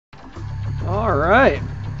Alright,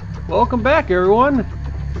 welcome back everyone.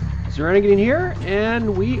 Renegade here,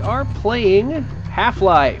 and we are playing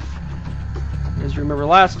Half-Life. As you remember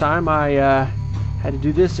last time, I had to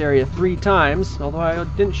do this area 3 times, although I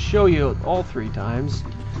didn't show you all 3 times.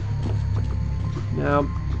 Now,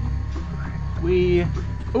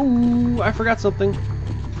 ooh, I forgot something.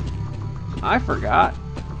 I forgot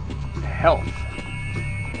health.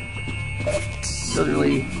 Doesn't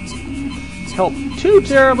really help too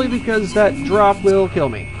terribly because that drop will kill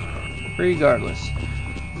me, regardless.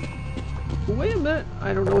 Wait a minute,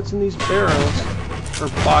 I don't know what's in these barrels, or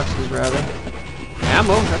boxes rather.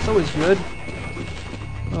 Ammo, that's always good.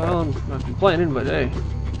 Well, I'm not complaining, but hey.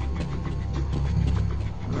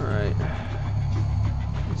 Alright.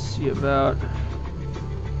 Let's see about...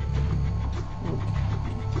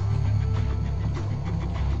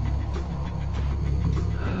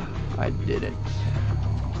 I did it.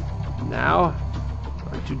 Now,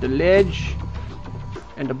 to the ledge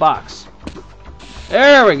and the box.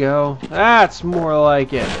 There we go. That's more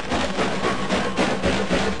like it.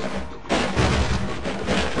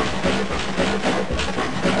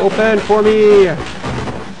 Open for me.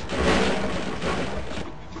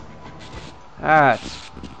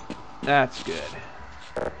 That's good.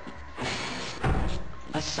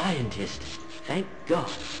 A scientist. Thank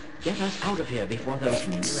God. Get us out of here before those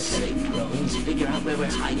military drones figure out where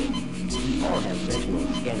we're hiding. We all have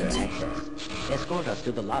Reginald's scanner access. Escort us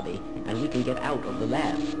to the lobby, and we can get out of the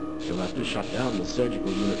lab. You'll have to shut down the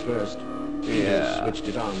surgical unit first. Yeah. Switched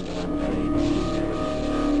it on, but I'm afraid.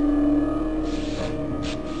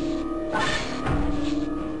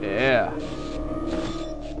 Yeah.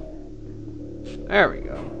 There we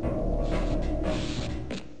go.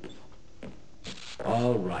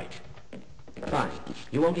 All right. Fine.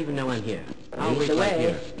 You won't even know I'm here. I'll wait right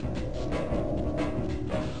here.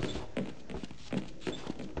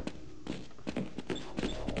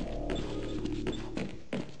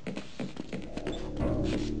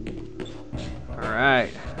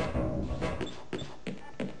 Alright.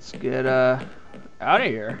 Let's get out of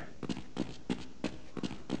here.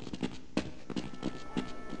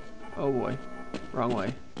 Oh boy. Wrong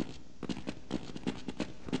way.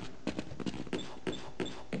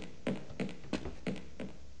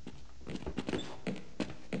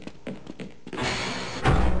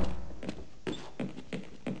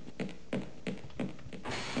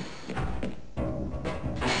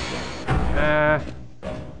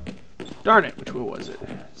 Darn it, which way was it?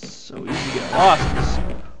 So easy to get lost. This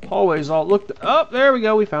hallway's all looked up. Oh, there we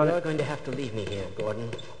go, we found it. You're going to have to leave me here, Gordon.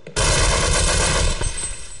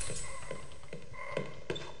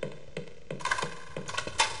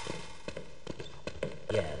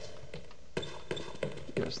 Yes.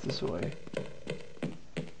 Yes, this way.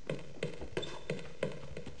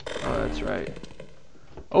 Oh, that's right.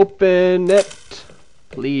 Open it,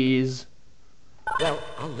 please. Well,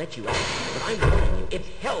 I'll let you out, but I'm warning you, it's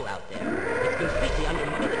hell out there. It's completely under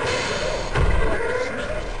military control. You'll have to sneak.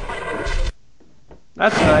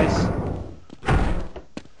 That's nice.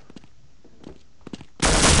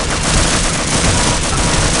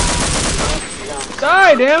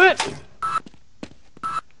 Die, damn it!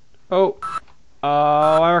 Oh.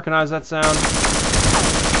 Oh, I recognize that sound.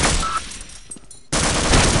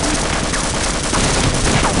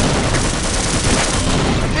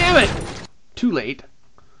 Damn it! Too late.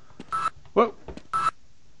 Whoa.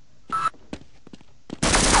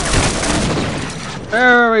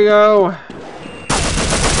 There we go.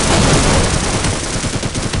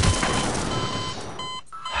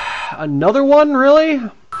 Another one, really?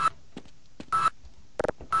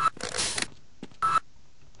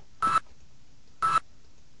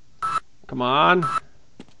 Come on.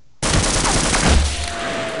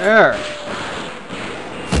 There.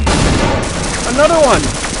 Another one.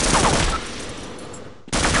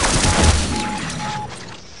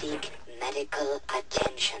 Medical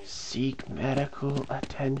attention. Seek medical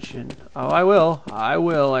attention. Oh, I will. I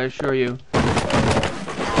will, I assure you.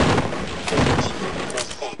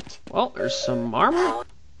 15%. Well, there's some armor.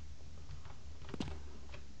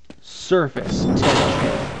 Surface tension.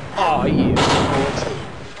 Oh, yeah.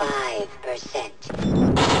 45%.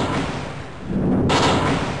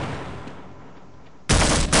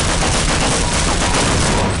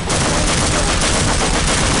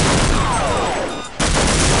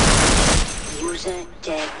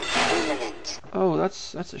 Dead imminent. Oh,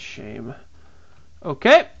 that's a shame.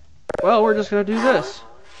 Okay. Well, we're just gonna do this.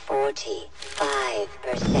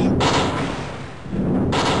 45%.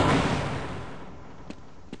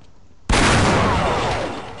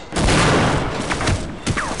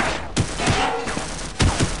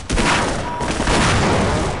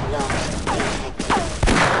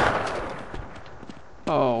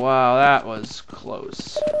 Oh, wow, that was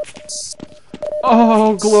close.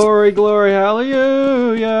 Oh, glory, glory,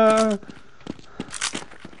 hallelujah!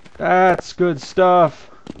 That's good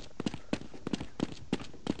stuff.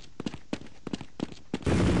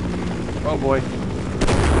 Oh, boy.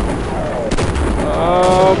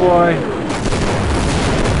 Oh, boy.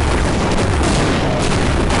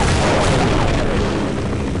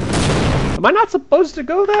 Am I not supposed to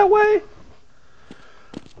go that way?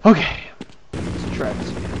 Okay. Let's try this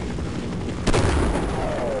again.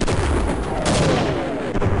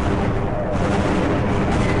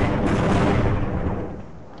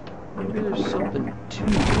 Maybe there's something to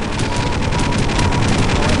this.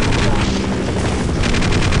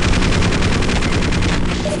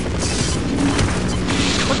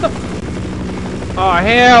 What the? Oh,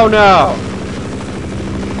 hell no!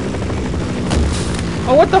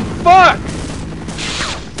 Oh, what the fuck?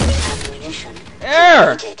 Ammunition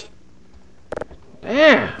Air! depleted.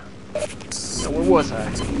 Damn! Now, where was I?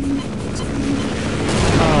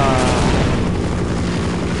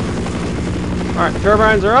 Alright,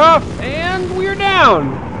 turbines are off, and we're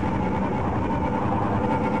down!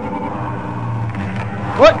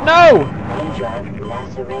 What? No! Major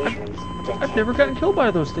lacerations detected. I've never gotten killed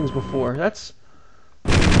by those things before. That's...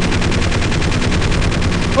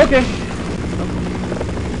 Okay.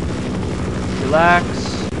 Relax.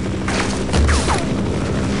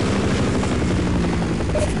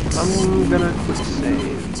 I'm gonna quick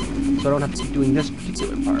save, so I don't have to keep doing this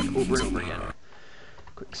particular part over and over again.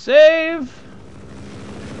 Quick save.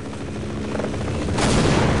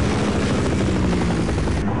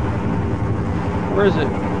 Where is it?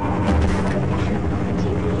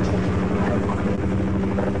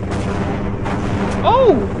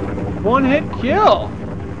 Oh! One hit kill!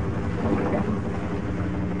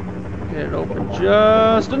 Get it open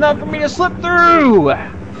just enough for me to slip through!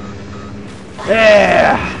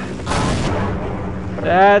 Yeah!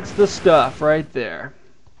 That's the stuff right there.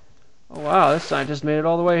 Oh wow, this scientist made it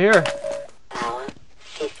all the way here. Power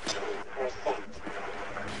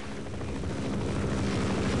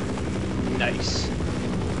 15%. Nice.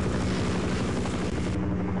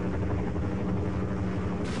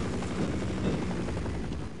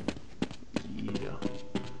 Yeah.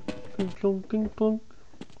 Clunk, clunk, clunk, clunk.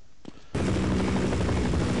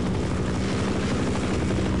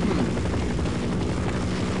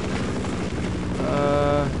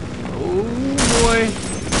 Oh boy.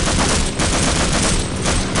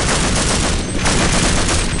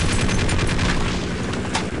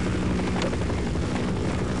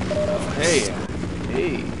 Oh, hey.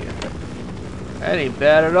 Hey. That ain't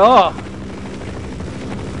bad at all.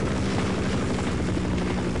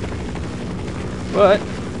 But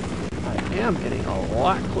I am getting a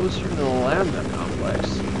lot closer to the Lambda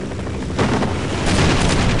complex.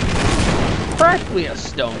 Practically a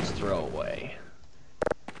stone's throw away.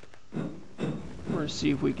 We're gonna see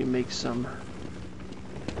if we can make some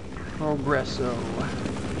progresso.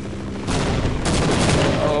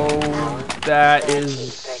 Oh, that is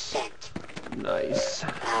 50%. nice.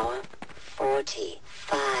 Power 45%.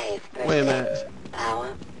 Wait a minute.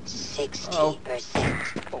 Power 60%. Oh,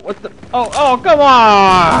 what the? Oh, come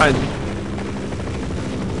on!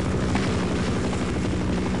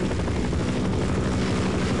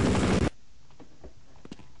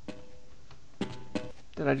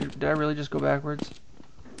 Did I really just go backwards?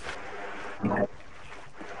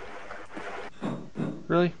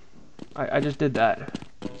 Really? I just did that.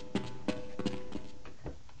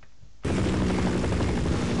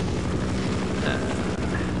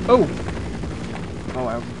 Oh! Oh,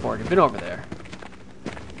 I've already been over there.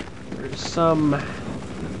 There's some...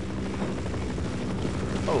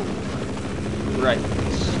 Oh. Right.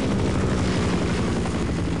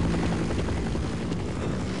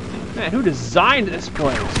 Man, who designed this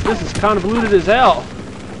place? This is convoluted as hell.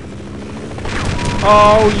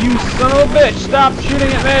 Oh, you son of a bitch! Stop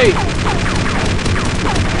shooting at me!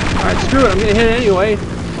 Alright, screw it. I'm gonna hit it anyway.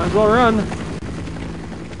 Might as well run.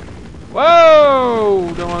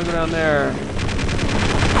 Whoa! Don't want to go down there.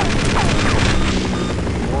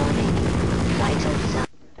 Warning. Vital sign.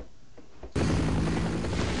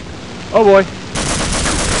 Oh boy.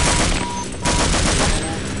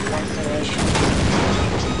 Laceration.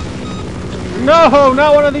 No!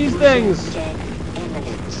 Not one of these things! Dead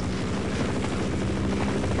imminent.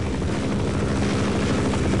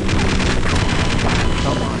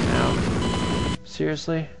 Come on now.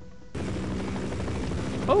 Seriously?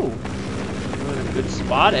 Oh. I'm in a good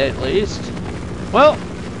spot at least. Well.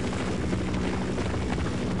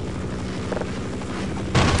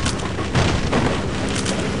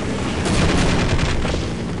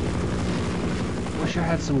 Wish I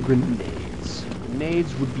had some grenades.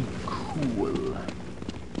 Nades would be cool.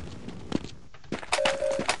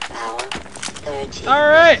 Power 30%. All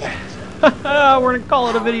right. We're going to call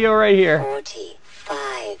it a video right here. 45%.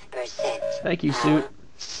 Thank you, Suit.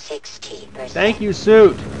 60%. Thank you,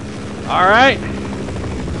 Suit. All right.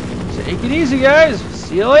 Take it easy, guys.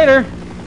 See you later.